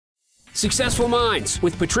Successful Minds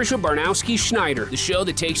with Patricia Barnowski-Schneider, the show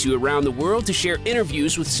that takes you around the world to share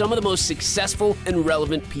interviews with some of the most successful and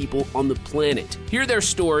relevant people on the planet. Hear their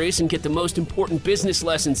stories and get the most important business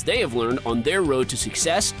lessons they have learned on their road to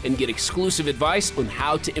success and get exclusive advice on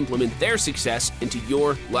how to implement their success into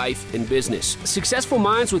your life and business. Successful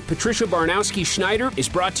Minds with Patricia Barnowski-Schneider is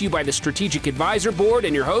brought to you by the Strategic Advisor Board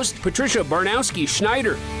and your host, Patricia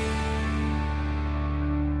Barnowski-Schneider.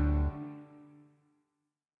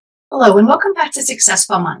 Hello and welcome back to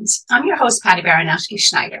Successful Minds. I'm your host, Patty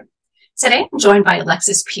Baranowski-Schneider. Today, I'm joined by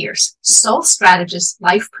Alexis Pierce, soul strategist,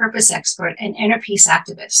 life purpose expert, and inner peace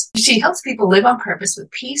activist. She helps people live on purpose with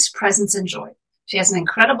peace, presence, and joy. She has an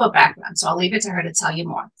incredible background, so I'll leave it to her to tell you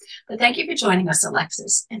more. But thank you for joining us,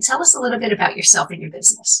 Alexis, and tell us a little bit about yourself and your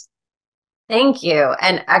business. Thank you.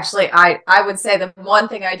 And actually, I would say the one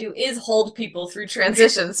thing I do is hold people through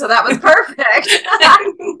transitions, so that was perfect.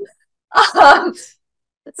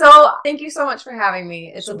 So thank you so much for having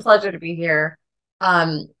me. It's a pleasure to be here.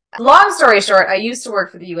 Long story short, I used to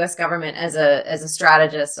work for the U.S. government as a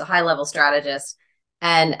strategist, a high-level strategist,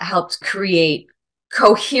 and helped create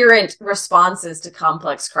coherent responses to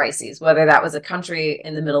complex crises, whether that was a country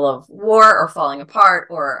in the middle of war or falling apart,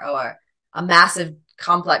 or a massive,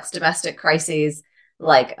 complex domestic crises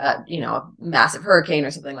like a massive hurricane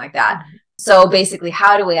or something like that. So basically,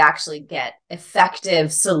 how do we actually get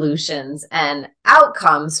effective solutions and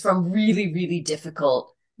outcomes from really, really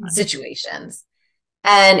difficult situations?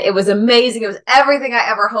 And it was amazing. It was everything I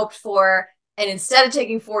ever hoped for. And instead of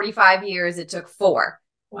taking 45 years, it took 4.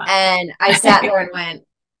 Wow. And I sat there and went,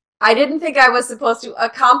 I didn't think I was supposed to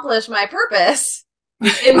accomplish my purpose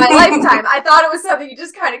in my lifetime. I thought it was something you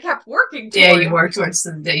just kind of kept working towards. Yeah, you work towards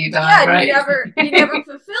the day you die. Yeah, right? you never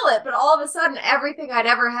fulfill it. But all of a sudden, everything I'd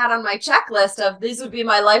ever had on my checklist of this would be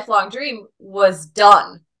my lifelong dream was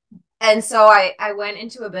done. And so I went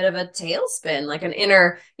into a bit of a tailspin, like an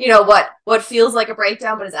inner, what feels like a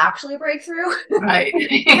breakdown, but is actually a breakthrough. Right.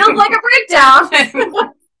 Feels like a breakdown.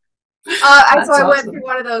 So I awesome. went through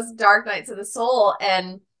one of those dark nights of the soul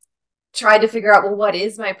and tried to figure out, well, what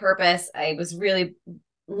is my purpose? I was really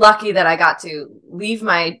lucky that I got to leave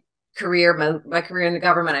my career in the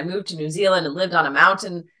government. I moved to New Zealand and lived on a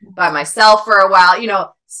mountain by myself for a while,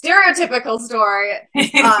 stereotypical story.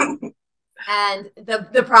 And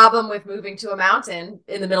the problem with moving to a mountain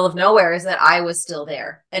in the middle of nowhere is that I was still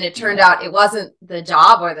there. And it turned out it wasn't the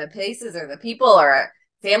job or the places or the people or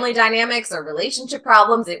family dynamics or relationship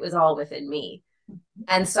problems. It was all within me.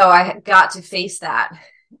 And so I got to face that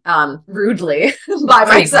rudely by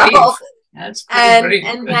myself. That's pretty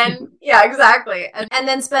and then exactly. And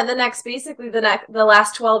then spent the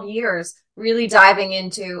last 12 years really diving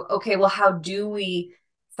into, okay, well, how do we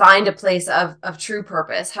find a place of true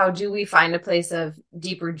purpose? How do we find a place of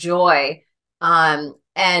deeper joy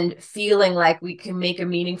and feeling like we can make a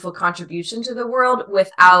meaningful contribution to the world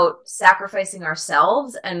without sacrificing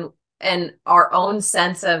ourselves and our own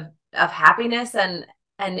sense of happiness and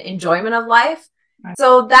enjoyment of life? Right.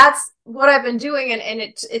 So that's what I've been doing. And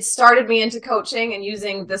it started me into coaching and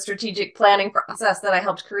using the strategic planning process that I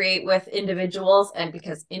helped create with individuals. And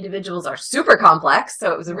because individuals are super complex,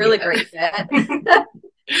 so it was a really great fit. And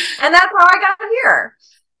that's how I got here.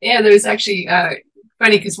 Yeah, there was actually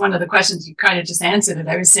funny because one of the questions you kind of just answered it.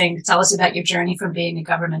 I was saying, tell us about your journey from being a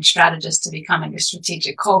government strategist to becoming a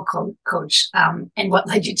strategic coach, and what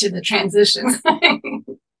led you to the transition.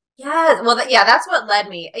 Yes. Well, that's what led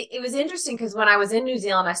me. It was interesting because when I was in New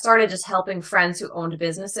Zealand, I started just helping friends who owned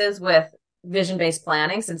businesses with vision-based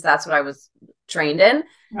planning, since that's what I was trained in.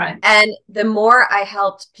 Right. And the more I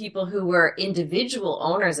helped people who were individual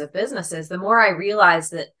owners of businesses, the more I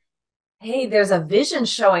realized that, hey, there's a vision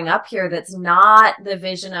showing up here that's not the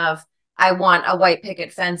vision of, I want a white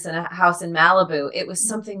picket fence and a house in Malibu. It was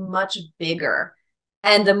something much bigger.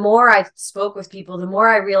 And the more I spoke with people, the more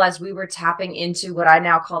I realized we were tapping into what I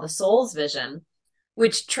now call the soul's vision,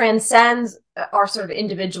 which transcends our sort of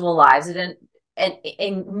individual lives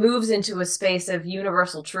and moves into a space of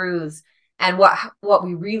universal truths and what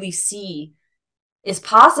we really see is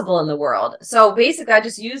possible in the world. So basically, I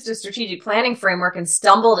just used a strategic planning framework and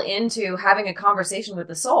stumbled into having a conversation with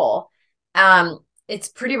the soul. It's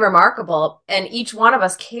pretty remarkable. And each one of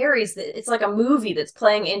us carries it's like a movie that's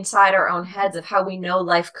playing inside our own heads of how we know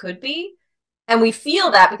life could be. And we feel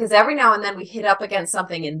that because every now and then we hit up against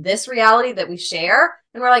something in this reality that we share.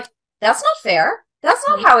 And we're like, that's not fair. That's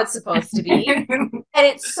not how it's supposed to be. And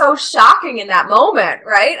it's so shocking in that moment,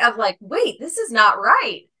 right? Of like, wait, this is not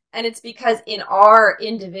right. And it's because in our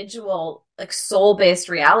individual, like soul-based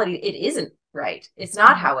reality, it isn't right. It's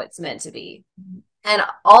not how it's meant to be. And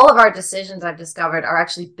all of our decisions, I've discovered, are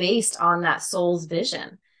actually based on that soul's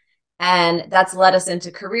vision. And that's led us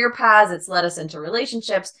into career paths. It's led us into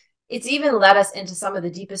relationships. It's even led us into some of the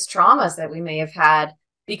deepest traumas that we may have had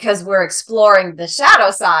because we're exploring the shadow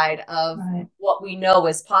side of what we know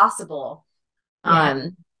is possible.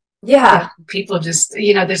 People just,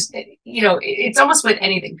 there's, it's almost with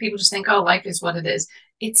anything. People just think, oh, life is what it is.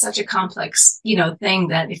 It's such a complex, thing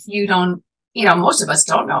that if you don't, most of us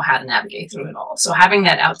don't know how to navigate through it all. So having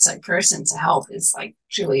that outside person to help is like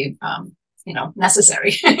truly,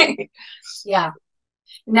 necessary. Yeah.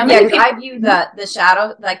 Now, I view the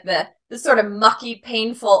shadow, like the sort of mucky,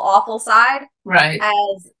 painful, awful side, right,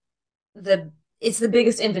 as it's the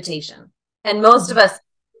biggest invitation. And most of us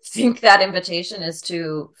think that invitation is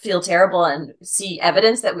to feel terrible and see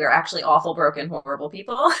evidence that we are actually awful, broken, horrible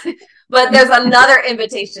people. But there's another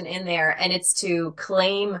invitation in there, and it's to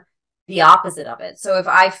claim the opposite of it. So if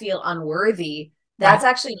I feel unworthy, that's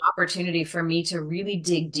actually an opportunity for me to really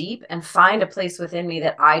dig deep and find a place within me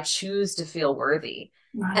that I choose to feel worthy.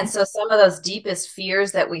 Right. And so some of those deepest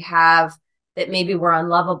fears that we have, that maybe we're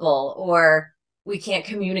unlovable, or we can't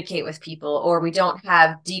communicate with people, or we don't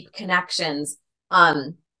have deep connections,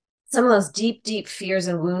 some of those deep, deep fears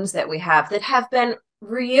and wounds that we have that have been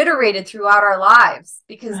reiterated throughout our lives,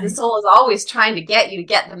 because the soul is always trying to get you to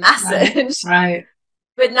get the message. Right.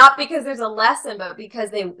 But not because there's a lesson, but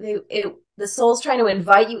because the soul's trying to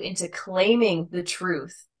invite you into claiming the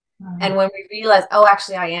truth. And when we realize, oh,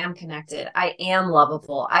 actually, I am connected, I am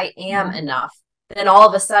lovable, I am enough, then all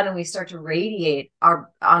of a sudden we start to radiate on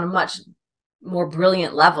a much more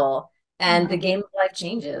brilliant level, and the game of life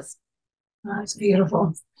changes. That's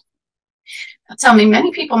beautiful. Now, tell me,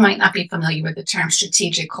 many people might not be familiar with the term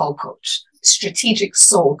strategic soul coach.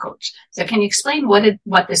 So can you explain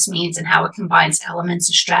what this means and how it combines elements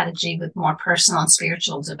of strategy with more personal and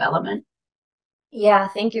spiritual development? Yeah,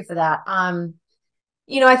 thank you for that.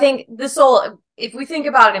 I think the soul, if we think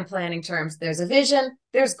about it in planning terms, there's a vision,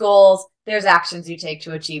 there's goals, there's actions you take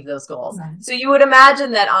to achieve those goals. Right. So you would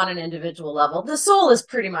imagine that on an individual level, the soul is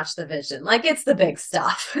pretty much the vision, like it's the big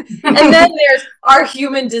stuff. And then there's our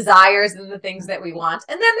human desires and the things that we want.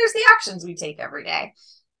 And then there's the actions we take every day.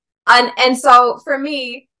 And so for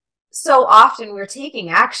me, so often we're taking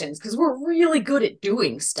actions because we're really good at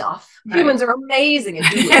doing stuff. Right. Humans are amazing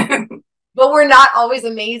at doing but we're not always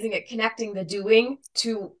amazing at connecting the doing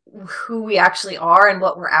to who we actually are and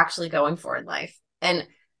what we're actually going for in life. And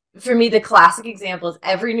for me, the classic example is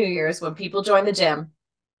every New Year's when people join the gym,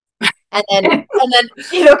 and then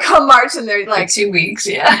come March and they're like 2 weeks,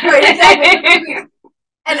 yeah. Right, exactly.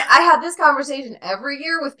 And I have this conversation every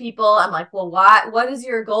year with people. I'm like, well, what is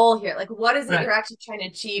your goal here? Like, what is it you're actually trying to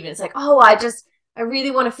achieve? And it's like, oh, I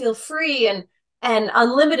really want to feel free and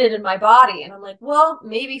unlimited in my body. And I'm like, well,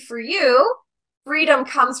 maybe for you, freedom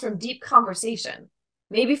comes from deep conversation.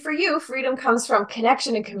 Maybe for you, freedom comes from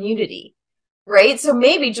connection and community, right? So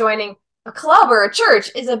maybe joining a club or a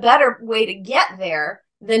church is a better way to get there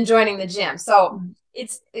than joining the gym. So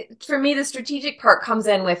for me, the strategic part comes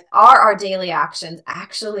in with, are our daily actions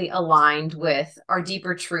actually aligned with our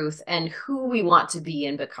deeper truth and who we want to be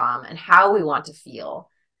and become and how we want to feel?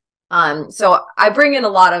 So I bring in a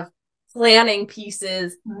lot of planning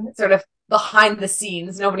pieces, sort of behind the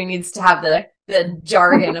scenes. Nobody needs to have the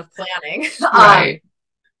jargon of planning. Right.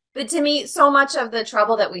 But to me, so much of the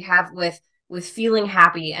trouble that we have with feeling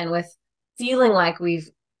happy and with feeling like we've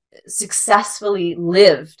successfully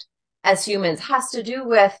lived as humans has to do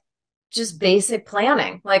with just basic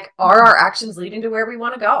planning. Like, are our actions leading to where we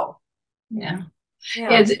want to go? Yeah.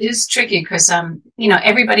 It's tricky because,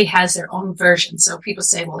 everybody has their own version. So people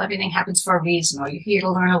say, well, everything happens for a reason, or you're here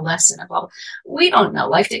to learn a lesson. Blah, blah. We don't know.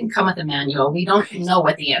 Life didn't come with a manual. We don't know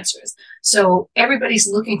what the answer is. So everybody's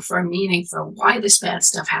looking for a meaning for why this bad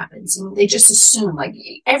stuff happens. And they just assume, like,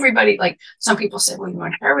 everybody, like some people say, well, you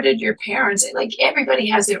inherited your parents. Like, everybody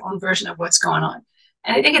has their own version of what's going on.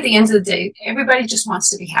 And I think at the end of the day, everybody just wants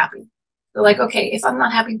to be happy. They're like, okay, if I'm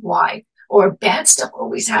not happy, why? Or bad stuff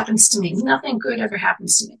always happens to me. Nothing good ever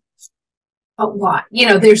happens to me. But why?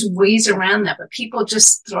 There's ways around that, but people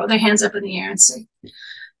just throw their hands up in the air and say,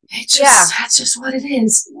 that's just what it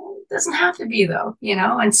is. It doesn't have to be though,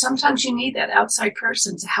 and sometimes you need that outside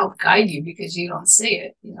person to help guide you because you don't see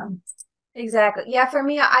it, Exactly. Yeah. For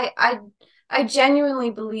me, I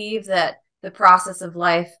genuinely believe that the process of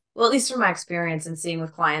life, well, at least from my experience and seeing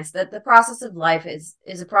with clients, that the process of life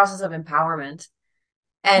is a process of empowerment.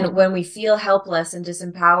 And when we feel helpless and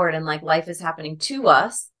disempowered and like life is happening to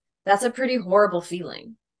us, that's a pretty horrible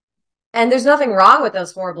feeling. And there's nothing wrong with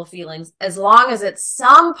those horrible feelings as long as at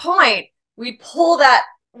some point we pull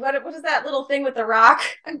what is that little thing with the rock?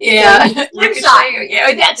 Yeah. Slingshot.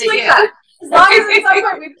 Yeah, that's it. Yeah. As long as at some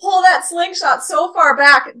point we pull that slingshot so far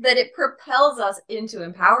back that it propels us into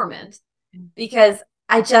empowerment, because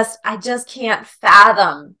I just can't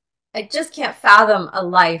fathom. I just can't fathom a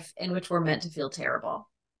life in which we're meant to feel terrible.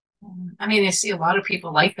 I mean, I see a lot of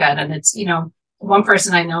people like that. And it's, one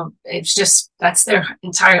person I know, it's just, that's their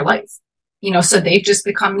entire life, so they've just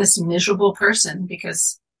become this miserable person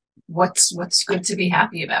because what's good to be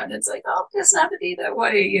happy about? It's like, oh, it doesn't have to be that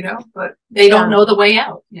way, but they don't know the way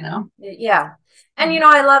out, Yeah. And,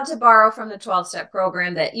 I love to borrow from the 12-step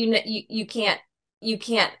program that, you can't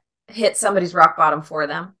hit somebody's rock bottom for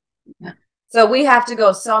them. Yeah.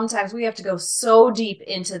 So sometimes we have to go so deep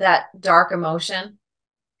into that dark emotion.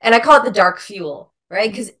 And I call it the dark fuel, right?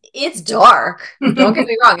 Because it's dark. Don't get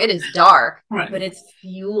me wrong. It is dark, right. But it's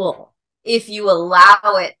fuel. If you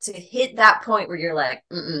allow it to hit that point where you're like,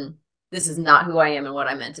 this is not who I am and what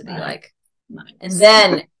I'm meant to be like. Nice. And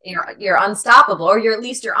then you're unstoppable, or you're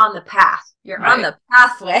on the path. You're on the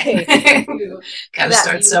pathway. Gotta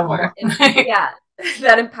start somewhere. Yeah.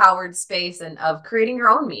 That empowered space and of creating your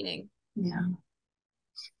own meaning. Yeah.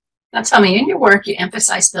 Now tell me, in your work, you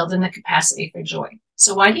emphasize building the capacity for joy.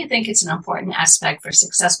 So why do you think it's an important aspect for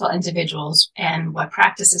successful individuals, and what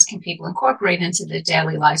practices can people incorporate into their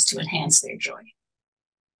daily lives to enhance their joy?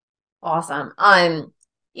 Awesome.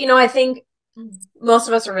 I think most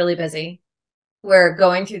of us are really busy. We're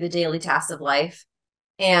going through the daily tasks of life,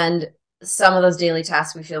 and some of those daily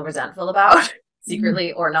tasks we feel resentful about,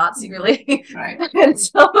 secretly or not secretly. Right. And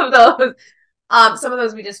some of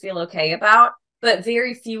those we just feel okay about, but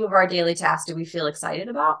very few of our daily tasks do we feel excited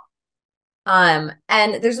about. And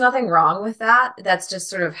there's nothing wrong with that. That's just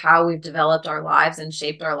sort of how we've developed our lives and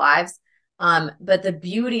shaped our lives. But the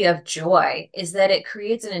beauty of joy is that it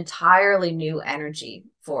creates an entirely new energy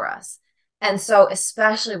for us. And so,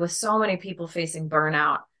 especially with so many people facing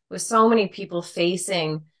burnout, with so many people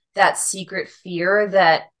facing that secret fear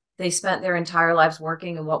that they spent their entire lives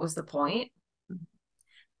working, and what was the point?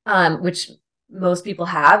 Which most people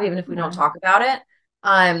have, even if we don't talk about it.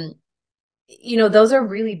 Those are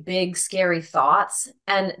really big, scary thoughts.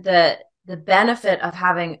 And the benefit of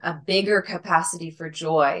having a bigger capacity for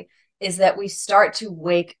joy is that we start to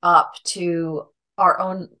wake up to our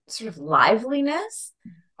own sort of liveliness,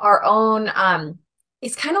 our own,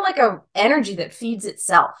 it's kind of like a energy that feeds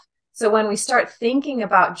itself. So when we start thinking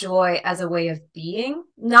about joy as a way of being,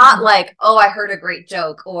 not like, oh, I heard a great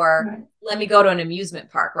joke, or let me go to an amusement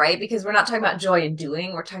park, right? Because we're not talking about joy in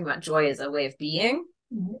doing, we're talking about joy as a way of being.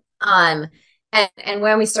 And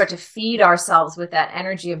when we start to feed ourselves with that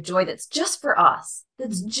energy of joy that's just for us,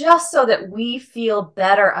 that's just so that we feel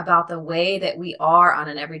better about the way that we are on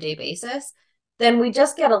an everyday basis, then we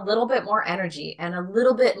just get a little bit more energy and a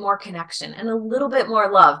little bit more connection and a little bit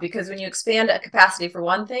more love. Because when you expand a capacity for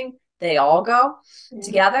one thing, they all go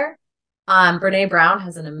together. Brene Brown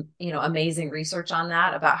has an amazing research on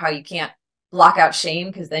that, about how you can't block out shame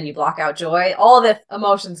because then you block out joy. All the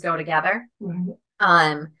emotions go together.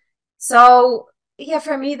 So yeah,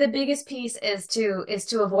 for me, the biggest piece is to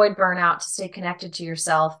avoid burnout, to stay connected to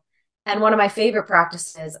yourself. And one of my favorite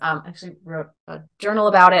practices, actually wrote a journal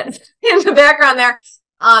about it in the background there,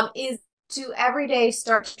 is to every day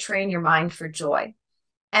start to train your mind for joy.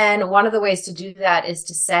 And one of the ways to do that is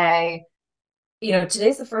to say,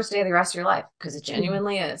 today's the first day of the rest of your life, because it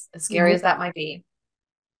genuinely is, as scary as that might be.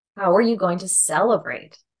 How are you going to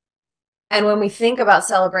celebrate? And when we think about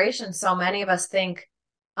celebration, so many of us think,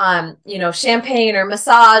 champagne or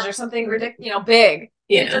massage or something ridiculous, big.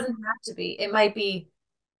 Yeah. It doesn't have to be. It might be,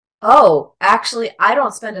 oh, actually, I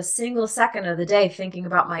don't spend a single second of the day thinking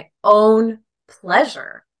about my own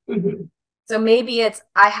pleasure. So maybe it's,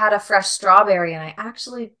 I had a fresh strawberry and I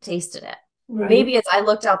actually tasted it. Maybe it's, I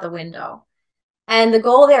looked out the window. And the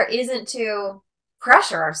goal there isn't to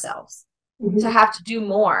pressure ourselves to have to do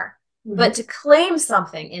more, but to claim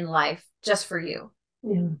something in life just for you.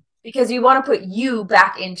 Because you want to put you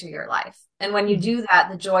back into your life. And when you do that,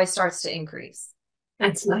 the joy starts to increase.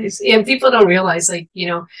 That's nice. Yeah, people don't realize, and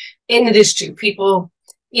it is true. People,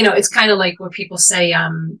 it's kind of like what people say,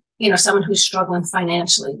 someone who's struggling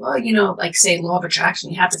financially. Well, like say law of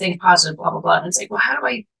attraction, you have to think positive, blah, blah, blah. And it's like, well, how do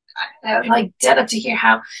I'm like dead up to here.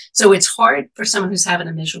 How? So it's hard for someone who's having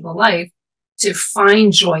a miserable life to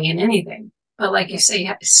find joy in anything. But like you say, you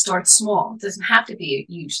have to start small. It doesn't have to be a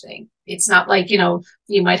huge thing. It's not like,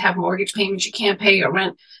 you might have mortgage payments you can't pay or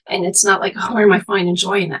rent. And it's not like, oh, where am I finding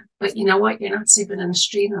joy in that? But you know what? You're not sleeping in the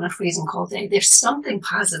street on a freezing cold day. There's something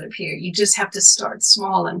positive here. You just have to start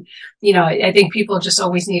small. And, I think people just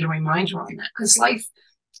always need a reminder on that, because life,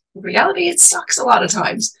 in reality, it sucks a lot of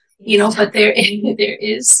times, but there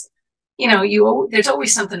is, there's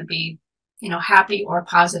always something to be happy or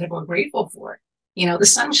positive or grateful for. The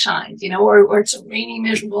sun shines, or it's a rainy,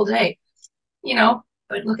 miserable day,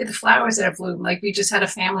 but look at the flowers that have bloomed. Like we just had a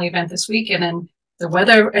family event this weekend and the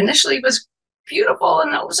weather initially was beautiful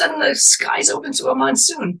and all of a sudden the skies opened to a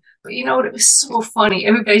monsoon. But it was so funny.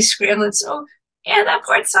 Everybody's scrambling. So yeah, that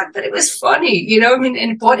part sucked, but it was funny, and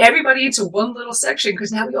it brought everybody into one little section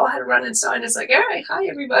because now we all had to run inside. And it's like, all right, hi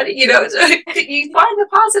everybody, so you find the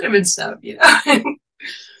positive and stuff,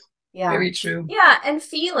 Yeah. Very true. Yeah. And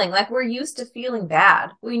feeling like we're used to feeling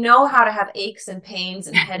bad. We know how to have aches and pains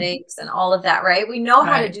and headaches and all of that, right? We know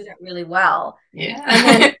how to do that really well.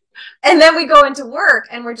 Yeah. And then we go into work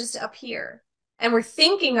and we're just up here and we're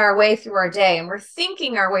thinking our way through our day and we're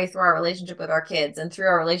thinking our way through our relationship with our kids and through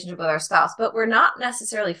our relationship with our spouse, but we're not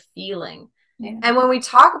necessarily feeling. Yeah. And when we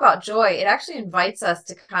talk about joy, it actually invites us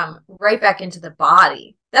to come right back into the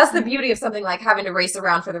body. That's the beauty of something like having to race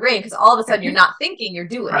around for the rain, because all of a sudden you're not thinking, you're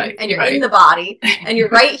doing, and you're in the body and you're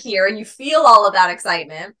right here and you feel all of that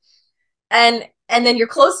excitement. And then you're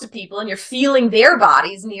close to people and you're feeling their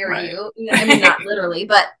bodies near you. I mean, not literally,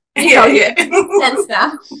 but you sense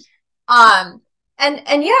them.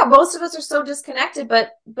 And yeah, most of us are so disconnected,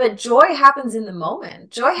 but joy happens in the moment.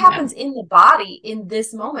 Joy happens in the body, in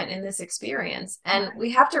this moment, in this experience. And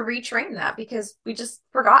we have to retrain that because we just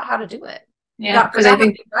forgot how to do it. Yeah, because I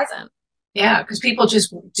think present. Yeah, because people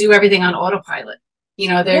just do everything on autopilot.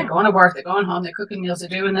 They're going to work, they're going home, they're cooking meals, they're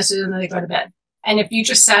doing this, and then they go to bed. And if you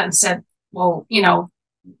just sat and said, well,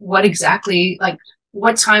 what exactly, like,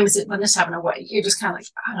 what time is it when this happened or what? You're just kind of like,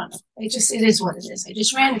 I don't know. It is what it is. I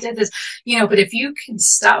just ran and did this, but if you can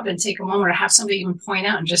stop and take a moment or have somebody even point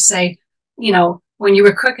out and just say, when you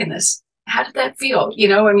were cooking this, how did that feel?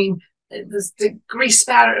 The grease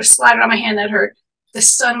splattered on my hand that hurt. The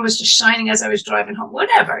sun was just shining as I was driving home,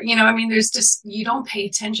 whatever, there's just, you don't pay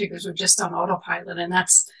attention because we're just on autopilot. And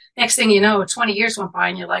that's next thing you know, 20 years went by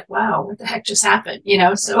and you're like, wow, what the heck just happened?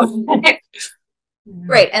 So.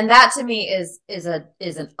 Right. And that to me is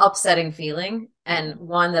an upsetting feeling and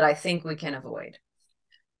one that I think we can avoid.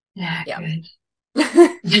 Yeah.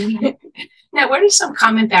 Good. Now, what are some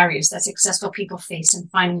common barriers that successful people face in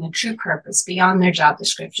finding a true purpose beyond their job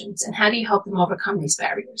descriptions? And how do you help them overcome these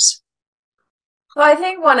barriers? Well, I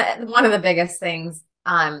think one of the biggest things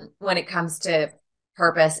when it comes to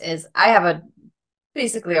purpose is I have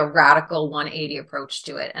basically a radical 180 approach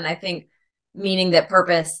to it. And I think meaning that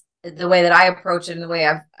purpose, the way that I approach it and the way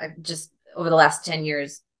I've just over the last 10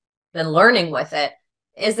 years been learning with it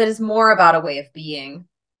is that it's more about a way of being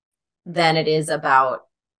than it is about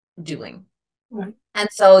doing. Right. And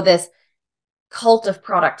so this cult of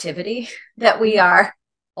productivity that we are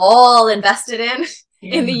all invested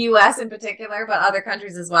in the US in particular, but other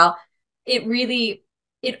countries as well, it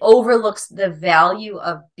overlooks the value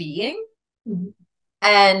of being. Mm-hmm.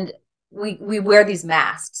 And we wear these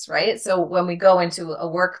masks, right? So when we go into a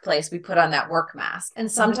workplace, we put on that work mask.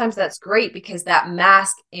 And sometimes that's great because that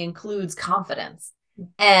mask includes confidence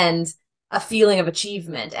and a feeling of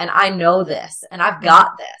achievement. And I know this and I've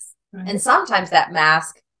got this. Right. And sometimes that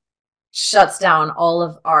mask shuts down all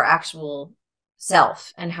of our actual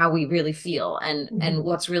self and how we really feel and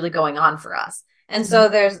what's really going on for us. And so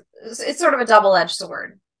it's sort of a double-edged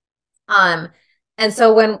sword. And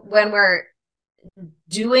so when we're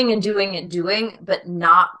doing and doing and doing, but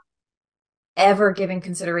not ever giving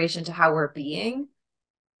consideration to how we're being,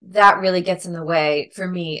 that really gets in the way for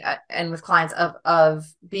me and with clients of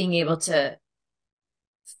being able to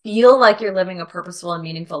feel like you're living a purposeful and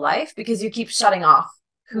meaningful life because you keep shutting off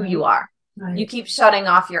who you are. Right. You keep shutting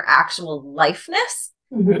off your actual lifeness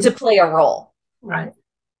to play a role. Right.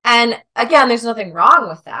 And again, there's nothing wrong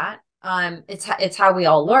with that. It's how we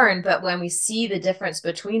all learn. But when we see the difference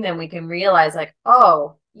between them, we can realize like,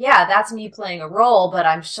 oh yeah, that's me playing a role, but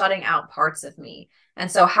I'm shutting out parts of me. And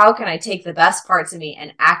so how can I take the best parts of me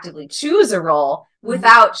and actively choose a role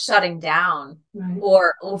without shutting down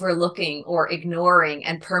or overlooking or ignoring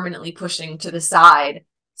and permanently pushing to the side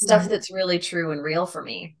stuff that's really true and real for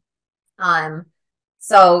me.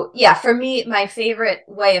 So yeah, for me, my favorite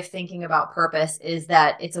way of thinking about purpose is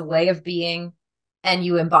that it's a way of being and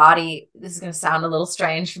you embody, this is going to sound a little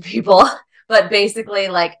strange for people, but basically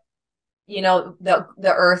like, the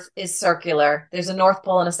earth is circular. There's a North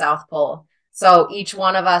Pole and a South Pole. So each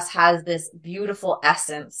one of us has this beautiful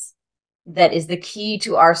essence that is the key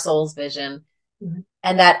to our soul's vision. Mm-hmm.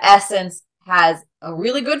 And that essence has a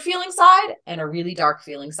really good feeling side and a really dark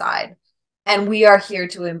feeling side. And we are here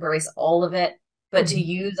to embrace all of it, but to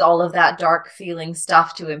use all of that dark feeling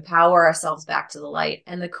stuff to empower ourselves back to the light.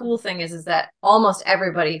 And the cool thing is that almost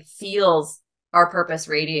everybody feels our purpose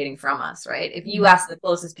radiating from us, right? If you ask the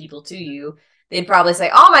closest people to you, they'd probably say,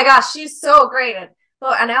 oh my gosh, she's so great.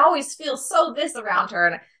 And I always feel so this around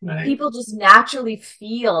her. And people just naturally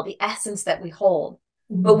feel the essence that we hold.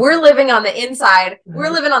 But we're living on the inside. We're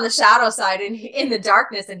living on the shadow side and in the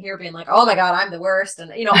darkness, and here being like, oh my God, I'm the worst.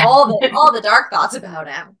 And all the dark thoughts about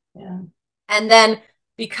him. Yeah. And then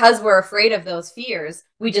because we're afraid of those fears,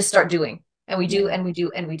 we just start doing, and we do, and we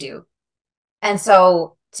do, and we do. And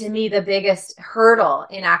so to me, the biggest hurdle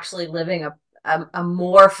in actually living a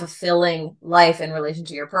more fulfilling life in relation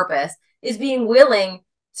to your purpose is being willing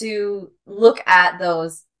to look at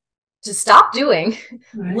those, to stop doing,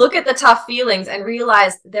 look at the tough feelings and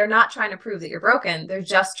realize they're not trying to prove that you're broken. They're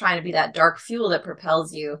just trying to be that dark fuel that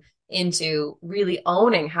propels you into really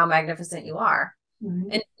owning how magnificent you are.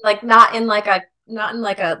 And like, not in like a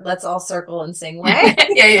let's all circle and sing way.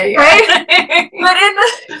 Yeah. Right? But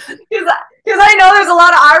because I know there's a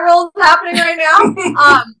lot of eye rolls happening right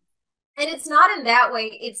now. And it's not in that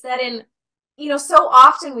way. It's that in, so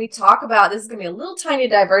often we talk about, this is going to be a little tiny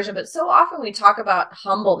diversion, but so often we talk about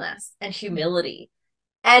humbleness and humility.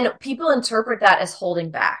 And people interpret that as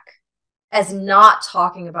holding back, as not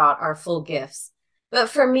talking about our full gifts. But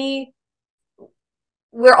for me,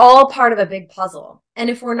 we're all part of a big puzzle. And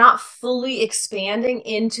if we're not fully expanding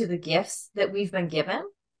into the gifts that we've been given,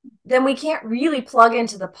 then we can't really plug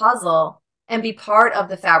into the puzzle and be part of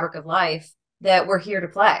the fabric of life that we're here to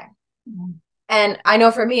play. And I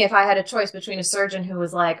know for me, if I had a choice between a surgeon who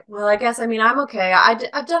was like, well, I guess, I'm okay.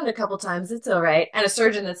 I've done it a couple times. It's all right. And a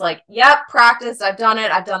surgeon that's like, yep, practiced. I've done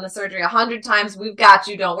it. I've done the surgery 100 times. We've got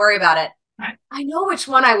you. Don't worry about it. I know which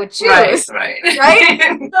one I would choose. Right.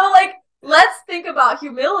 So like, let's think about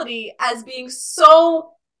humility as being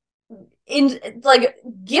so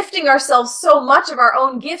gifting ourselves so much of our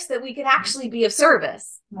own gifts that we can actually be of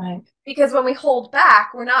service. Right. Because when we hold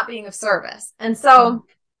back, we're not being of service. And so,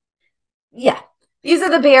 these are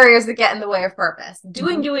the barriers that get in the way of purpose.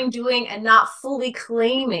 Doing, and not fully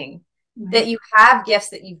claiming that you have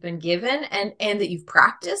gifts that you've been given and that you've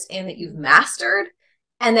practiced and that you've mastered,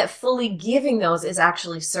 and that fully giving those is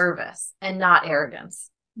actually service and not arrogance.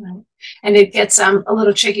 Right. And it gets a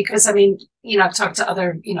little tricky because, I've talked to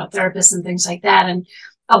other, therapists and things like that. And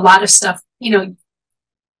a lot of stuff,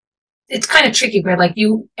 it's kind of tricky where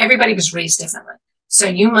everybody was raised differently. So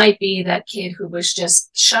you might be that kid who was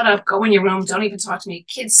just shut up, go in your room, don't even talk to me.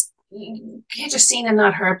 Kids, you can't just seen and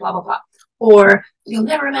not heard, blah, blah, blah. Or you'll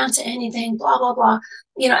never amount to anything, blah, blah, blah.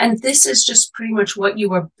 And this is just pretty much what you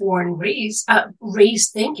were raised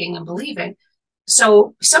thinking and believing.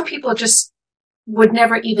 So some people just would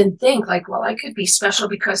never even think well, I could be special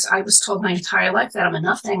because I was told my entire life that I'm a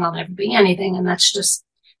nothing, I'll never be anything. And that's just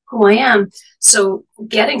who I am. So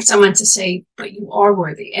getting someone to say, but you are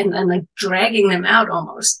worthy, and then dragging them out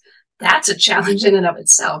almost, that's a challenge in and of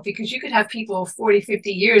itself, because you could have people 40,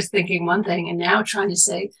 50 years thinking one thing and now trying to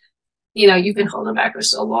say, you've been holding back for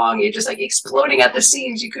so long, you're just exploding at the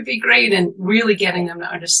seams, you could be great, and really getting them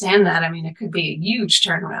to understand that. It could be a huge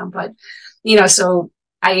turnaround, but, so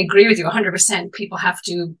I agree with you 100%. People have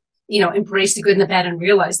to, embrace the good and the bad and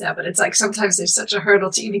realize that, but it's sometimes there's such a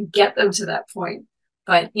hurdle to even get them to that point.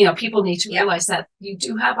 But, people need to realize that you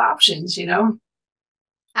do have options,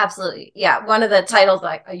 Absolutely. Yeah. One of the titles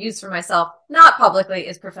I use for myself, not publicly,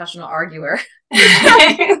 is professional arguer.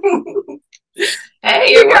 Hey,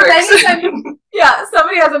 it works. Anytime,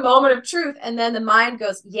 somebody has a moment of truth and then the mind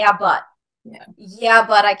goes, but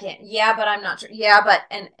I can't. Yeah, but I'm not sure. Yeah, but,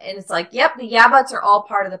 and it's yep, the yeah, buts are all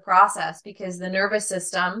part of the process, because the nervous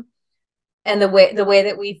system and the way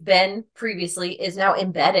that we've been previously is now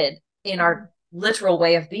embedded in our literal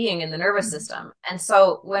way of being in the nervous system. And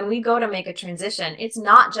so when we go to make a transition, it's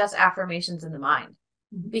not just affirmations in the mind,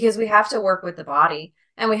 because we have to work with the body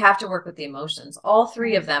and we have to work with the emotions. All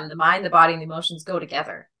three of them, the mind, the body, and the emotions, go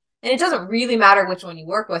together. And it doesn't really matter which one you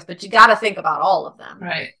work with, but you got to think about all of them.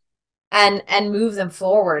 Right. And move them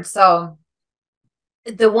forward. So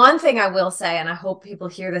the one thing I will say, and I hope people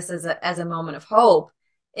hear this as a moment of hope,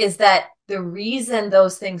 is that the reason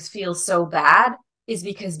those things feel so bad is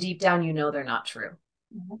because deep down, they're not true.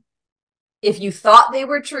 Mm-hmm. If you thought they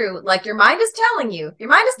were true, your mind is telling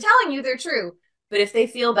you they're true, but if they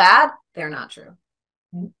feel bad, they're not true.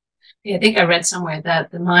 Yeah, I think I read somewhere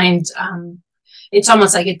that the mind, it's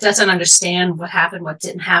almost like it doesn't understand what happened, what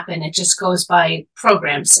didn't happen. It just goes by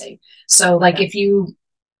program, say. So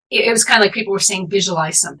it was kind of like people were saying,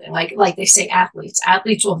 visualize something. Like they say athletes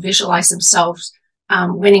will visualize themselves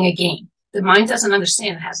winning a game. The mind doesn't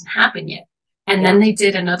understand. It hasn't happened yet. And then they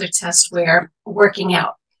did another test where working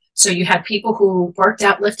out. So you had people who worked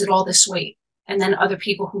out, lifted all this weight, and then other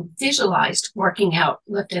people who visualized working out,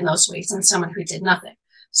 lifting those weights, and someone who did nothing.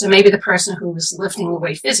 So maybe the person who was lifting the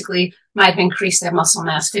weight physically might have increased their muscle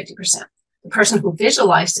mass 50%. The person who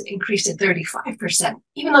visualized it increased it 35%,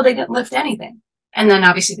 even though they didn't lift anything. And then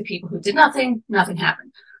obviously the people who did nothing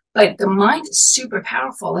happened. But the mind is super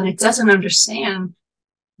powerful, and it doesn't understand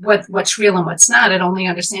what's real and what's not. It only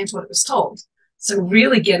understands what it was told. So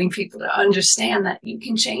really getting people to understand that you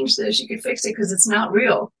can change this, you can fix it, because it's not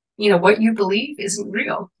real. What you believe isn't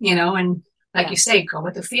real, and like you say, go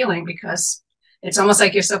with the feeling, because it's almost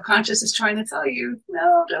like your subconscious is trying to tell you,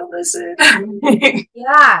 no, don't listen.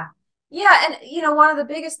 Yeah. And, one of the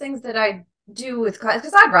biggest things that I do with clients,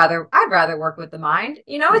 because I'd rather work with the mind.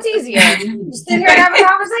 It's easier. Just sit here and have a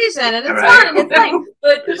conversation, and it's fun and it's like,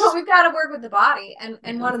 but we've got to work with the body.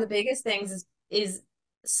 And one of the biggest things is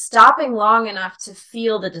stopping long enough to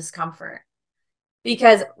feel the discomfort.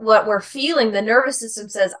 Because what we're feeling, the nervous system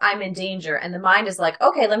says, I'm in danger. And the mind is like,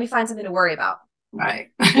 okay, let me find something to worry about. Right.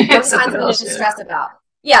 Let me find something to stress about.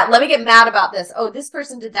 Yeah, let me get mad about this. Oh, this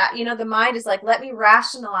person did that. The mind is like, let me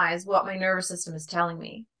rationalize what my nervous system is telling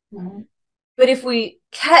me. Mm-hmm. But if we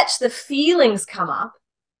catch the feelings come up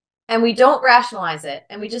and we don't rationalize it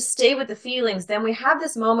and we just stay with the feelings, then we have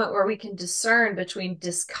this moment where we can discern between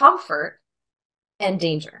discomfort and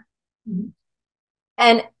danger. Mm-hmm.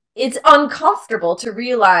 And it's uncomfortable to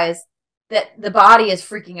realize that the body is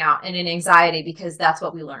freaking out and in anxiety because that's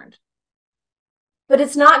what we learned. But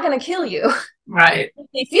it's not going to kill you. Right.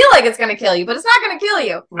 You feel like it's going to kill you, but it's not going to kill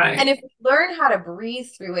you. Right. And if we learn how to breathe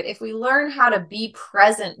through it, if we learn how to be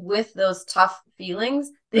present with those tough feelings,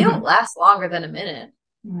 they don't last longer than a minute.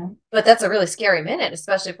 Mm-hmm. But that's a really scary minute,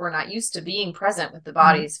 especially if we're not used to being present with the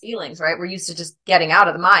body's feelings, right? We're used to just getting out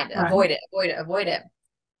of the mind, avoid it.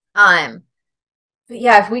 But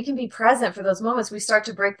yeah, if we can be present for those moments, we start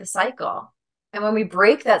to break the cycle. And when we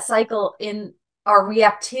break that cycle in our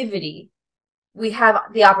reactivity, we have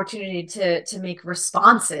the opportunity to make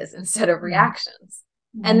responses instead of reactions.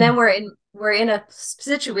 Mm-hmm. And then we're in a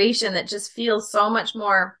situation that just feels so much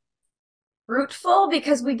more fruitful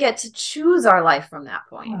because we get to choose our life from that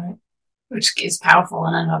point. Right. Which is powerful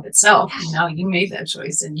in and of itself. You made that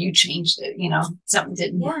choice and you changed it. Something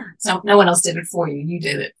didn't. Yeah. So no one else did it for you. You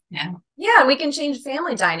did it. Yeah. Yeah, and we can change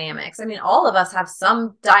family dynamics. I mean, all of us have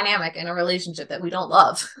some dynamic in a relationship that we don't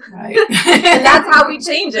love. Right. And that's how we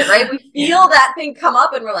change it, right? We feel that thing come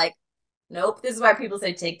up and we're like, nope. This is why people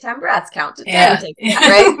say take 10 breaths, count to 10, take 10,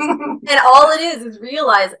 right? And all it is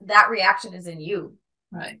realize that reaction is in you.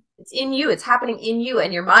 Right. It's in you. It's happening in you,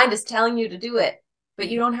 and your mind is telling you to do it, but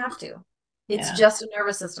you don't have to. It's just a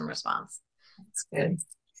nervous system response. That's good.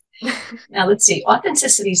 Now, let's see.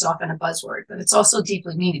 Authenticity is often a buzzword, but it's also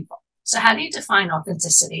deeply meaningful. So how do you define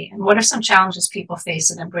authenticity, and what are some challenges people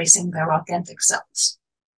face in embracing their authentic selves?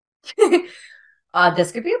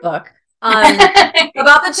 This could be a book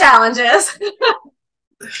about the challenges.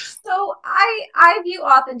 So I view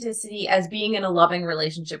authenticity as being in a loving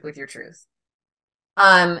relationship with your truth.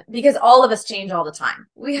 Because all of us change all the time.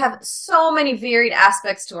 We have so many varied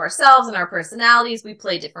aspects to ourselves and our personalities. We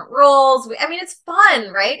play different roles. It's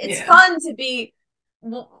fun, right? It's fun to be,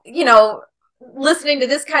 listening to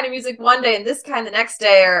this kind of music one day and this kind the next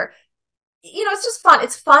day, or, it's just fun.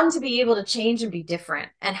 It's fun to be able to change and be different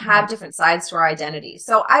and have different sides to our identity.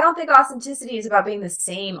 So I don't think authenticity is about being the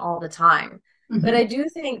same all the time, but I do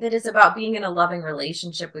think that it's about being in a loving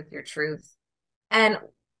relationship with your truth. And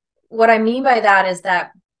what I mean by that is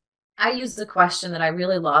that I use the question that I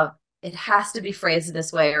really love. It has to be phrased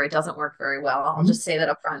this way or it doesn't work very well. I'll just say that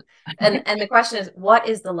up front. And the question is, what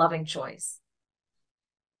is the loving choice?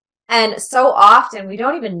 And so often we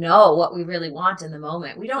don't even know what we really want in the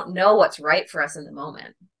moment. We don't know what's right for us in the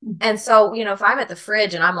moment. And so, if I'm at the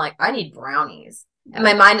fridge and I'm like, I need brownies, and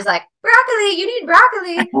my mind is like, broccoli, you need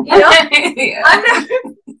broccoli,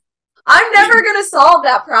 I'm never going to solve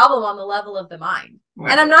that problem on the level of the mind.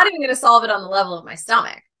 Right. And I'm not even going to solve it on the level of my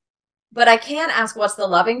stomach. But I can ask, what's the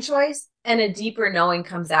loving choice? And a deeper knowing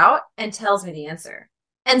comes out and tells me the answer.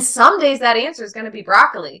 And some days that answer is going to be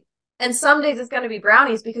broccoli. And some days it's going to be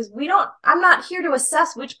brownies, because I'm not here to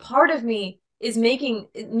assess which part of me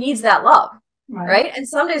needs that love. Right? And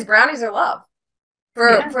some days brownies are love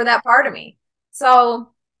for that part of me. So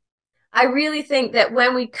I really think that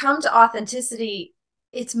when we come to authenticity,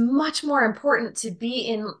 it's much more important to be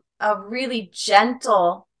in a really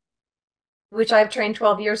gentle, which I've trained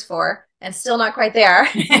 12 years for and still not quite there,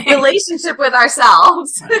 relationship with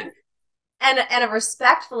ourselves. And a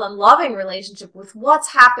respectful and loving relationship with what's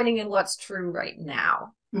happening and what's true right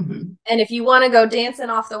now. And if you want to go dancing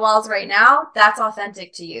off the walls right now, that's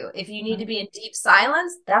authentic to you. If you need to be in deep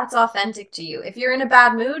silence, that's authentic to you. If you're in a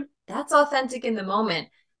bad mood, that's authentic in the moment.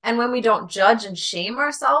 And when we don't judge and shame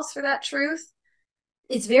ourselves for that truth,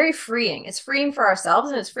 it's very freeing. It's freeing for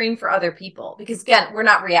ourselves and it's freeing for other people, because again, we're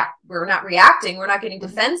not reacting. We're not getting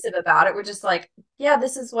defensive about it. We're just like, yeah,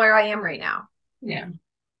 this is where I am right now. Yeah.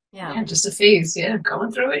 Yeah. Yeah, just a phase. Yeah,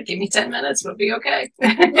 going through it. Give me 10 minutes. We'll be okay.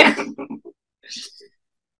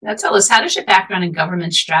 Now tell us, how does your background in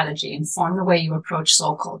government strategy inform the way you approach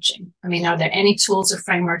soul coaching? I mean, are there any tools or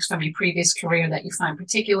frameworks from your previous career that you find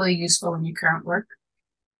particularly useful in your current work?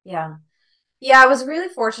 Yeah. Yeah, I was really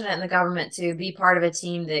fortunate in the government to be part of a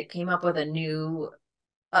team that came up with a new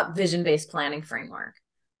vision-based planning framework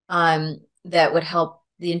that would help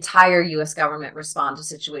the entire U.S. government respond to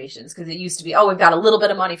situations. Because it used to be, oh, we've got a little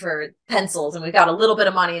bit of money for pencils, and we've got a little bit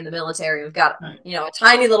of money in the military. We've got, you know, a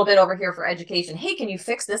tiny little bit over here for education. Hey, can you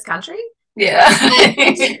fix this country? Yeah.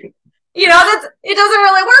 You know, it doesn't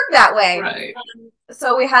really work that way. Right.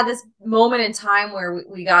 So we had this moment in time where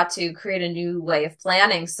we got to create a new way of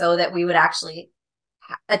planning so that we would actually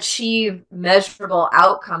achieve measurable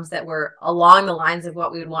outcomes that were along the lines of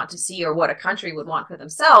what we would want to see or what a country would want for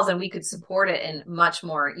themselves, and we could support it in much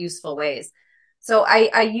more useful ways. So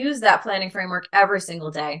I use that planning framework every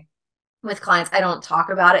single day with clients. I don't talk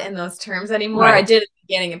about it in those terms anymore. Right. I did at the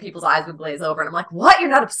beginning and people's eyes would glaze over and I'm like, what? You're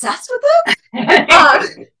not obsessed with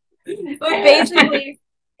it? But basically,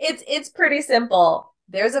 it's pretty simple.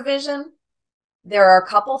 There's a vision. There are a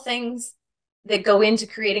couple things that go into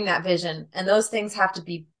creating that vision, and those things have to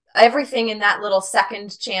be, everything in that little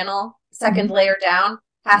second channel, second layer down,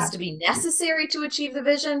 has to be necessary to achieve the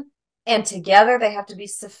vision, and together they have to be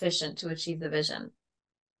sufficient to achieve the vision.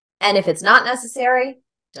 And if it's not necessary,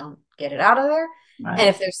 don't get it out of there. Right.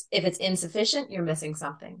 And if it's insufficient, you're missing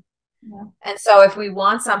something. Yeah. And so if we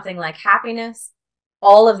want something like happiness,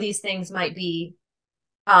 all of these things might be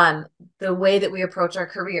the way that we approach our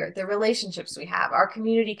career, the relationships we have, our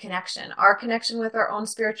community connection, our connection with our own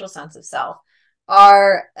spiritual sense of self,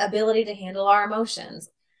 our ability to handle our emotions,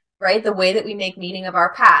 right? The way that we make meaning of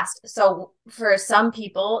our past. So for some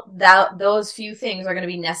people, those few things are going to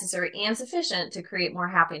be necessary and sufficient to create more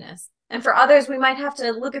happiness. And for others, we might have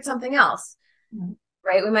to look at something else,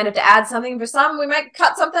 right? We might have to add something. For some, we might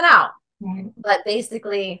cut something out. But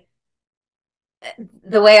basically,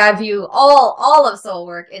 the way I view all of soul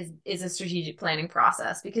work is a strategic planning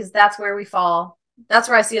process, because that's where we fall. That's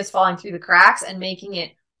where I see us falling through the cracks and making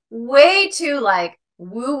it way too like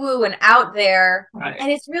woo-woo and out there. Right. And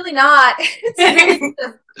it's really not. It's really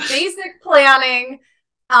just basic planning.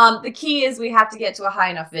 The key is we have to get to a high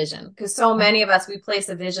enough vision, because so many of us, we place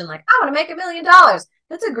a vision like, I want to make $1 million.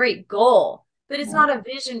 That's a great goal, but it's not a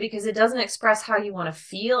vision because it doesn't express how you want to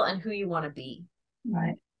feel and who you want to be.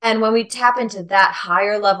 Right. And when we tap into that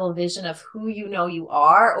higher level vision of who you know you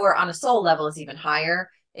are, or on a soul level is even higher,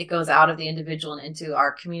 it goes out of the individual and into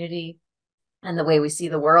our community and the way we see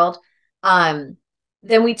the world, then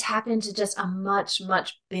we tap into just a much,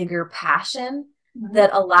 much bigger passion that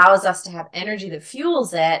allows us to have energy that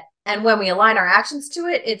fuels it. And when we align our actions to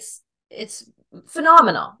it, it's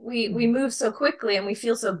phenomenal. We move so quickly and we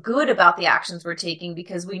feel so good about the actions we're taking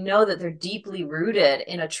because we know that they're deeply rooted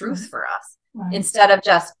in a truth for us. Right. Instead of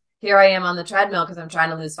just, here I am on the treadmill because I'm trying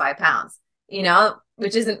to lose 5 pounds, you know,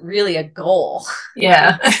 which isn't really a goal.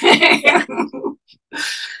 Yeah.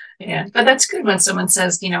 Yeah. But that's good when someone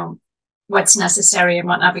says, you know, what's necessary and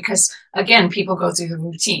whatnot, because again, people go through the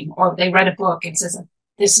routine, or they read a book and says,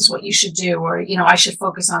 this is what you should do, or, you know, I should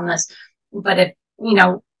focus on this. But if, you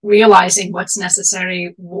know, realizing what's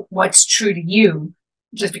necessary, what's true to you,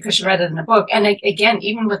 just because you read it in a book. And again,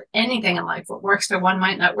 even with anything in life, what works for one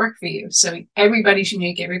might not work for you. So everybody's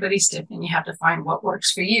unique, everybody's different. You have to find what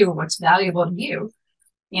works for you, what's valuable to you,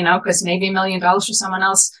 you know, because maybe $1 million for someone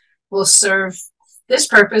else will serve this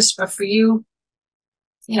purpose, but for you,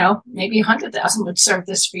 you know, maybe 100,000 would serve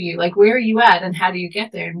this for you. Like, where are you at and how do you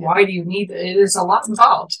get there and why do you need it? There's a lot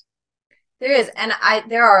involved. There is. And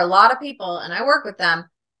there are a lot of people, and I work with them,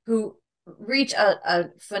 who reach a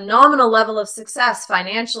phenomenal level of success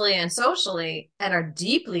financially and socially and are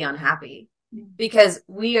deeply unhappy because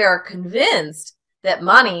we are convinced that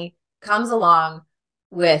money comes along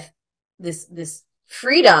with this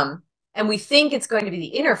freedom, and we think it's going to be the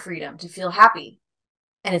inner freedom to feel happy,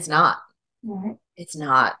 and it's not. It's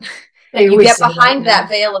not. You get behind that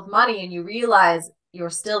veil of money and you realize you're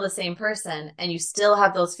still the same person and you still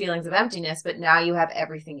have those feelings of emptiness, but now you have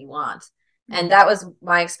everything you want. And that was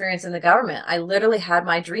my experience in the government. I literally had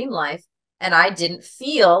my dream life and I didn't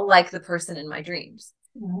feel like the person in my dreams.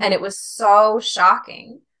 And it was so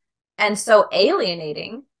shocking and so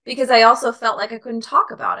alienating because I also felt like I couldn't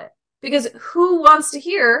talk about it, because who wants to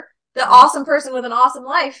hear the awesome person with an awesome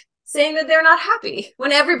life saying that they're not happy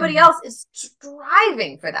when everybody else is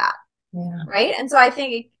striving for that? Right. And so I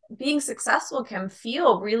think being successful can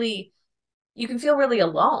feel really, you can feel really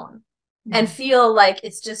alone and feel like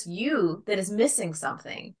it's just you that is missing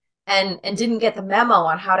something and didn't get the memo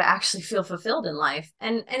on how to actually feel fulfilled in life.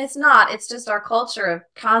 And it's not, it's just our culture of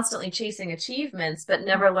constantly chasing achievements, but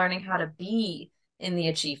never learning how to be in the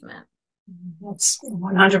achievement. That's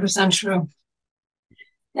 100% true.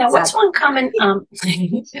 Now, what's one common,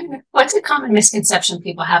 what's a common misconception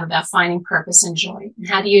people have about finding purpose and joy? And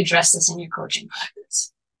how do you address this in your coaching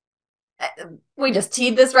practice? We just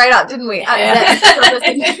teed this right up, didn't we? Yeah.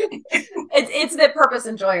 It's that purpose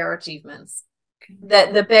and joy are achievements.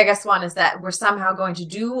 The biggest one is that we're somehow going to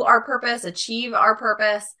do our purpose, achieve our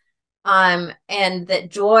purpose, and that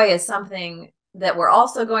joy is something that we're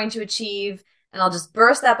also going to achieve. And I'll just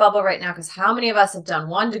burst that bubble right now, because how many of us have done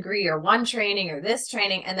one degree or one training or this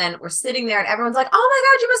training, and then we're sitting there and everyone's like, oh my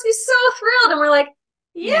God, you must be so thrilled. And we're like,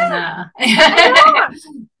 yeah.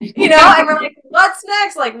 You know, and we're like, what's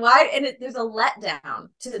next? Like, why? And there's a letdown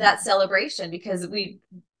to that celebration because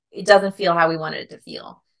it doesn't feel how we wanted it to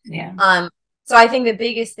feel. Yeah. So I think the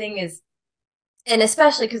biggest thing is, and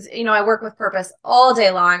especially because, you know, I work with purpose all day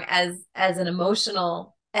long as an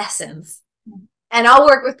emotional essence. And I'll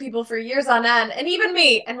work with people for years on end, and even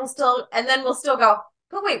me, and we'll still go,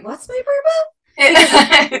 but wait, what's my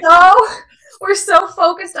purpose? We're so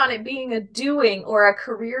focused on it being a doing or a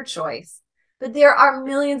career choice. But there are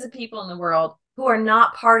millions of people in the world who are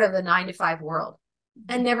not part of the 9-to-5 world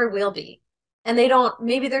and never will be. And they don't,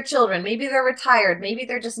 maybe they're children, maybe they're retired, maybe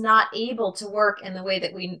they're just not able to work in the way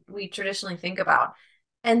that we traditionally think about.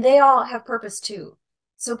 And they all have purpose too.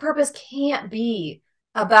 So purpose can't be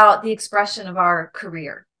about the expression of our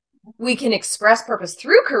career. We can express purpose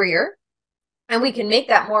through career, and we can make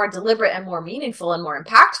that more deliberate and more meaningful and more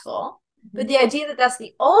impactful. But the idea that that's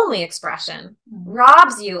the only expression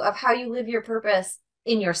robs you of how you live your purpose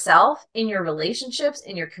in yourself, in your relationships,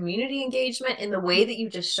 in your community engagement, in the way that you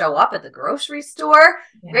just show up at the grocery store,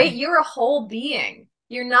 right? You're a whole being.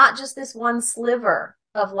 You're not just this one sliver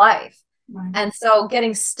of life. Right. And so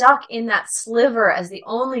getting stuck in that sliver as the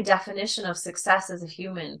only definition of success as a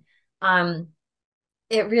human,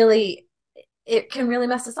 it can really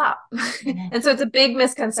mess us up. And so it's a big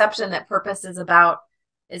misconception that purpose is about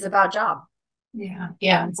job. Yeah.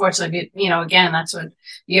 Yeah. Unfortunately, you know, again, that's what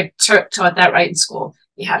you're taught that right in school.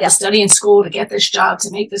 You have to study in school to get this job,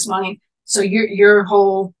 to make this money. So your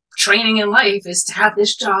whole training in life is to have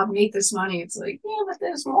this job, make this money. It's like, yeah, but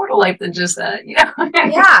there's more to life than just that, you know?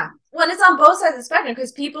 Yeah. Well, it's on both sides of the spectrum,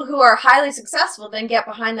 because people who are highly successful then get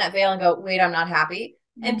behind that veil and go, wait, I'm not happy.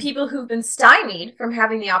 And people who've been stymied from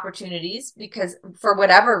having the opportunities because for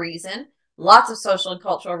whatever reason, lots of social and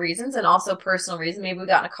cultural reasons, and also personal reasons. Maybe we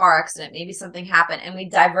got in a car accident, maybe something happened and we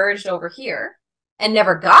diverged over here and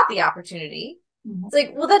never got the opportunity. It's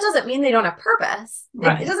like, well, that doesn't mean they don't have purpose.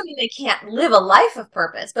 Right. It doesn't mean they can't live a life of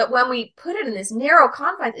purpose. But when we put it in this narrow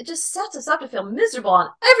confines, it just sets us up to feel miserable on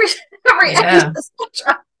every end of the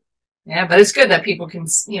spectrum. Yeah, but it's good that people can,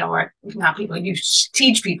 you know, or not people, you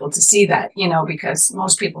teach people to see that, you know, because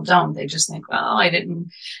most people don't. They just think, well, I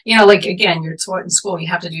didn't, you know, like, again, you're taught in school, you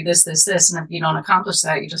have to do this, this, this. And if you don't accomplish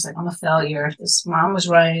that, you're just like, I'm a failure. If this mom was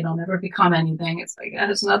right, I'll never become anything. It's like, that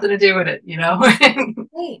has nothing to do with it, you know?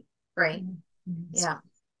 Right. Yeah.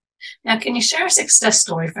 Now, can you share a success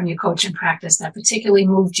story from your coaching practice that particularly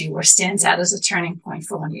moved you or stands out as a turning point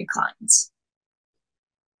for one of your clients?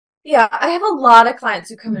 Yeah, I have a lot of clients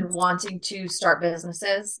who come in wanting to start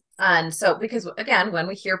businesses. And so, because again, when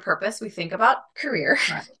we hear purpose, we think about career.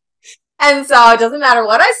 Right. And so it doesn't matter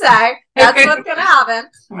what I say, that's what's going to happen.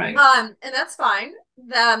 Right. And that's fine.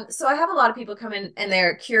 So I have a lot of people come in and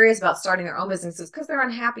they're curious about starting their own businesses because they're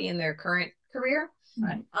unhappy in their current career.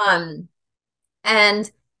 Right.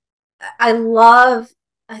 And I love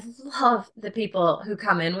the people who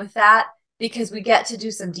come in with that, because we get to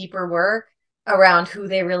do some deeper work around who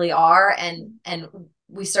they really are, and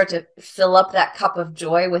we start to fill up that cup of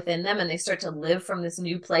joy within them, and they start to live from this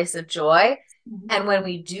new place of joy. And when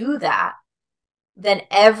we do that, then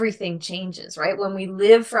everything changes, right? When we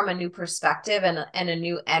live from a new perspective and a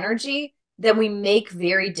new energy, then we make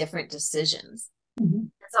very different decisions.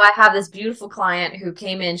 So I have this beautiful client who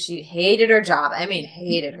came in, she hated her job. I mean,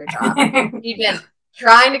 hated her job. She'd been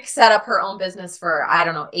trying to set up her own business for,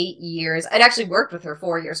 8 years. I'd actually worked with her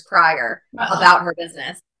 4 years prior about her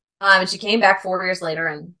business. And she came back 4 years later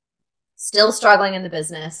and still struggling in the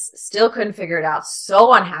business, still couldn't figure it out,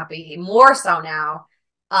 so unhappy, more so now.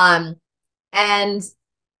 And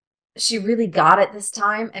she really got it this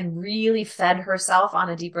time and really fed herself on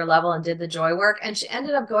a deeper level and did the joy work. And she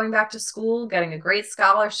ended up going back to school, getting a great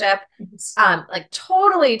scholarship, like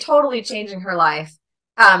totally changing her life.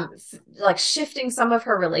 like shifting some of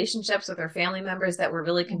her relationships with her family members that were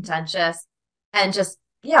really contentious, and just,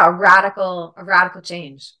 a radical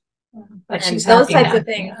change. But And she's those happy types now. of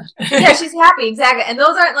things. Yeah, she's happy. Exactly. And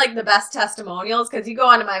those aren't like the best testimonials, because you go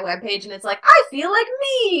onto my webpage and it's like, I feel like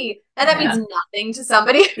me. And that means nothing to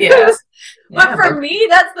somebody. But for me,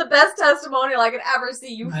 that's the best testimonial I could ever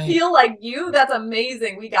see. You feel like you. That's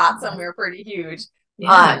amazing. We got somewhere pretty huge.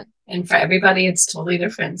 Yeah. And for everybody, it's totally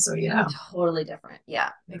different. So totally different.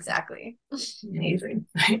 Yeah, exactly. Amazing.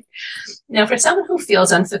 Now, for someone who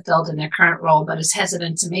feels unfulfilled in their current role but is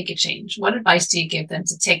hesitant to make a change, what advice do you give them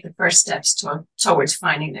to take the first steps towards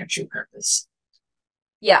finding their true purpose?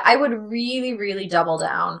 Yeah, I would really, really double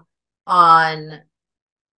down on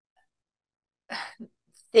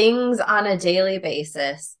things on a daily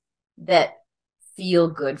basis that feel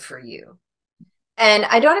good for you. And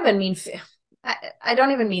I don't even mean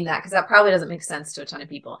that, because that probably doesn't make sense to a ton of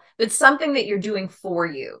people, but something that you're doing for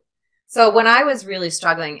you. So when I was really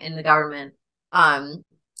struggling in the government, I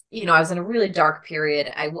was in a really dark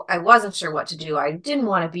period. I wasn't sure what to do. I didn't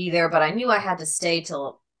want to be there, but I knew I had to stay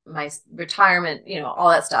till my retirement,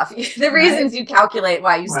 all that stuff. The reasons you calculate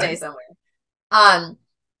why you stay somewhere.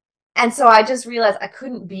 And so I just realized I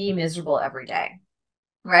couldn't be miserable every day,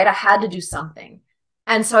 right? I had to do something.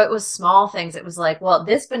 And so it was small things. It was like, well,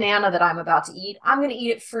 this banana that I'm about to eat, I'm going to eat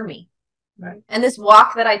it for me. Right. And this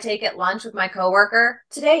walk that I take at lunch with my coworker,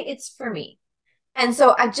 today it's for me. And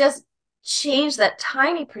so I just changed that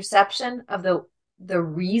tiny perception of the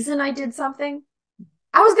reason I did something.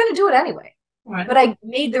 I was going to do it anyway, but I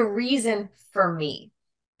made the reason for me.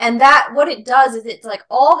 And that, what it does is it's like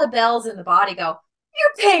all the bells in the body go,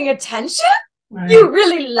 you're paying attention? You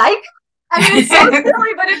really like it? I mean, it's so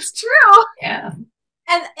silly, but it's true. Yeah.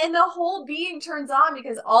 And the whole being turns on,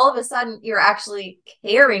 because all of a sudden you're actually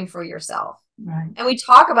caring for yourself. Right. And we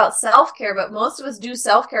talk about self-care, but most of us do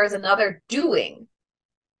self-care as another doing.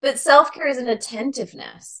 But self-care is an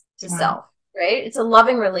attentiveness to self, right? It's a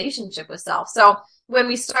loving relationship with self. So when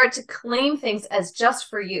we start to claim things as just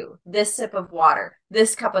for you, this sip of water,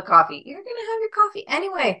 this cup of coffee, you're going to have your coffee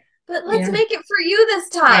anyway. But let's make it for you this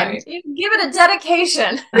time. You can give it a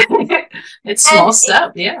dedication. It's small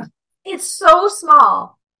stuff. It's so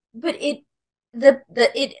small, but it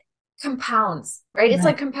compounds, right? It's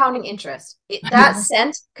like compounding interest. That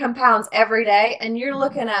scent compounds every day, and you're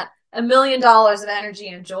looking at $1 million of energy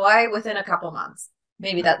and joy within a couple months.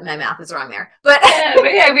 Maybe that my math is wrong there, but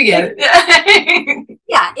we get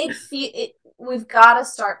it. We've got to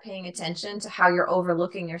start paying attention to how you're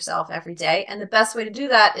overlooking yourself every day, and the best way to do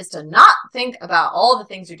that is to not think about all the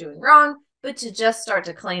things you're doing wrong, but to just start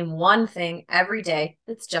to claim one thing every day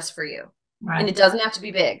that's just for you. And it doesn't have to be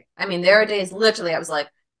big. I mean, there are days literally I was like,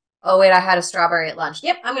 oh wait, I had a strawberry at lunch.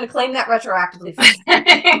 Yep, I'm going to claim that retroactively for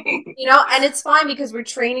and it's fine, because we're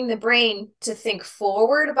training the brain to think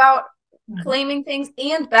forward about claiming things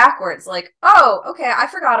and backwards. Like, oh, okay, I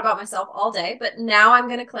forgot about myself all day, but now I'm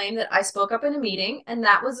going to claim that I spoke up in a meeting and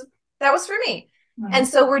that was for me. And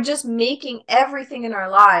so we're just making everything in our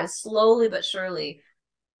lives slowly but surely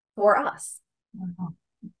for us.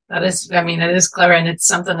 That is clever. And it's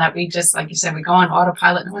something that we just, like you said, we go on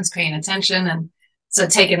autopilot, no one's paying attention. And so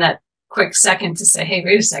taking that quick second to say, hey,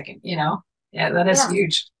 wait a second, that is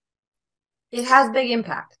huge. It has big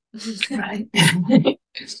impact. Right.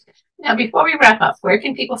 Now, before we wrap up, where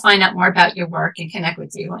can people find out more about your work and connect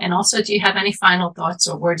with you? And also, do you have any final thoughts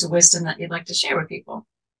or words of wisdom that you'd like to share with people?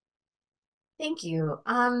 Thank you.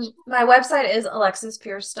 My website is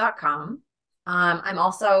alexispierce.com. I'm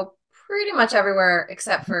also pretty much everywhere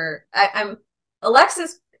except for I'm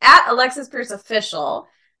Alexis at Alexis Pierce Official,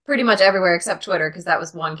 pretty much everywhere except Twitter, because that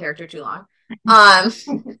was one character too long.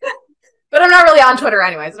 But I'm not really on Twitter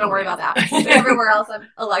anyway, so don't worry about that. But everywhere else, I'm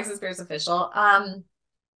Alexis Pierce Official.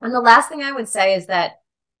 And the last thing I would say is that,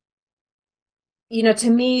 to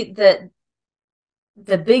me,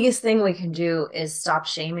 the biggest thing we can do is stop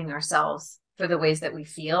shaming ourselves for the ways that we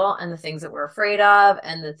feel and the things that we're afraid of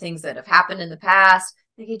and the things that have happened in the past.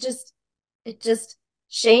 Like it just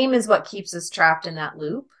shame is what keeps us trapped in that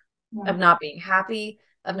loop of not being happy,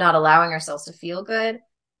 of not allowing ourselves to feel good.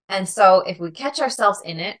 And so if we catch ourselves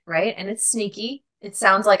in it, right, and it's sneaky, it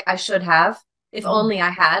sounds like I should have, if only I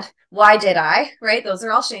had, why did I, right? Those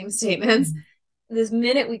are all shame statements. This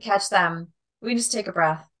minute we catch them, we just take a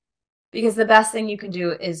breath, because the best thing you can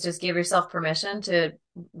do is just give yourself permission to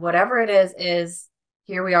whatever it is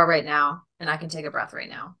here we are right now, and I can take a breath right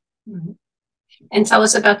now. And tell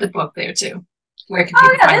us about the book there too. Where can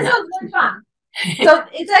people find this was really fun. So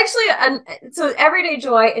it's actually Everyday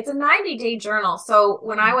Joy. It's a 90-day journal. So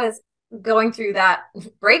when I was going through that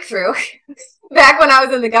breakthrough, back when I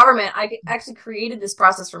was in the government, I actually created this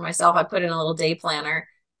process for myself. I put in a little day planner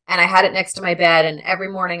and I had it next to my bed. And every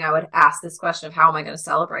morning I would ask this question of how am I going to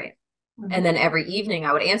celebrate? Mm-hmm. And then every evening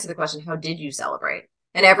I would answer the question, how did you celebrate?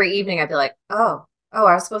 And every evening I'd be like, oh, I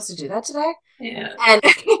was supposed to do that today? Yeah.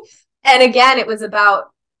 And again, it was about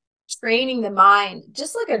training the mind,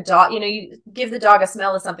 just like a dog. You give the dog a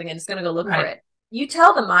smell of something and it's going to go look for it. You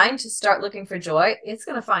tell the mind to start looking for joy, it's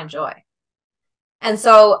going to find joy. And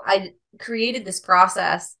so I created this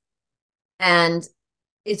process, and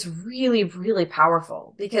it's really, really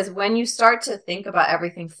powerful, because when you start to think about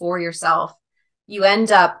everything for yourself, you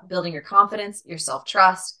end up building your confidence, your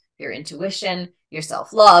self-trust, your intuition, your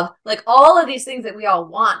self-love, like all of these things that we all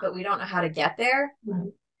want, but we don't know how to get there. Mm-hmm.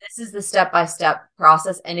 This is the step-by-step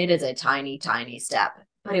process, and it is a tiny, tiny step,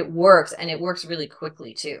 but it works, and it works really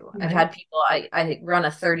quickly too. Mm-hmm. I've had people, I run a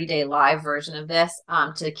 30-day live version of this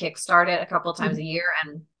to kickstart it a couple of times a year,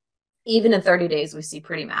 and even in 30 days, we see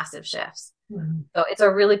pretty massive shifts. Mm-hmm. So it's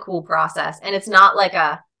a really cool process, and it's not like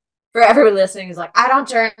for everyone listening who's like, I don't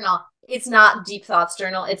journal. It's not deep thoughts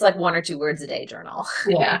journal. It's like 1 or 2 words a day journal.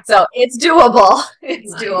 Yeah. So it's doable.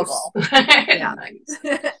 It's doable. Yeah.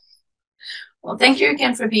 Nice. Well, thank you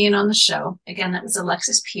again for being on the show. Again, that was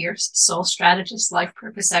Alexis Pierce, soul strategist, life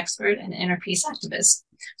purpose expert, and inner peace activist.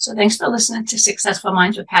 So thanks for listening to Successful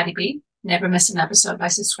Minds with Patty B. Never miss an episode by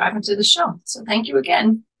subscribing to the show. So thank you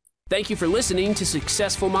again. Thank you for listening to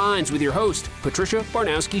Successful Minds with your host, Patricia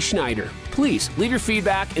Barnowski-Schneider. Please leave your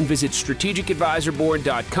feedback and visit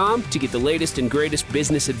strategicadvisorboard.com to get the latest and greatest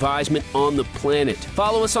business advisement on the planet.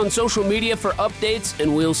 Follow us on social media for updates,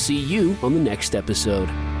 and we'll see you on the next episode.